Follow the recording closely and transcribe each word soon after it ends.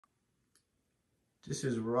This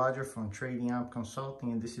is Roger from Trading Out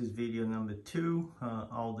Consulting, and this is video number 2.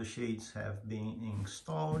 All the shades have been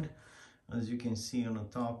installed. As you can see on the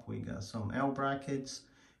top, we got some L brackets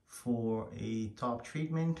for a top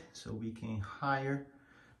treatment, so we can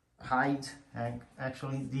hide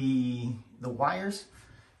actually the wires.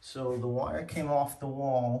 So the wire came off the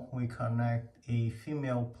wall. We connect a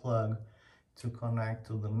female plug to connect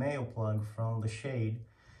to the male plug from the shade.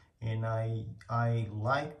 And I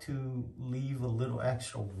like to leave a little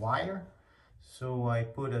extra wire, so I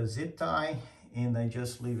put a zip tie and I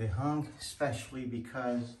just leave it hung, especially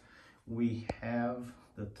because we have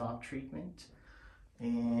the top treatment.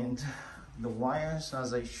 And the wires,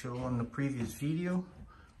 as I showed on the previous video,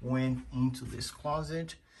 went into this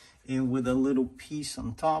closet, and with a little piece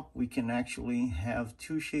on top we can actually have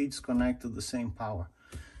 2 shades connect to the same power.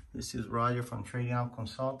 This is Roger from Trading Out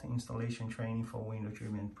Consulting, installation training for window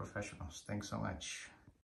treatment professionals. Thanks so much.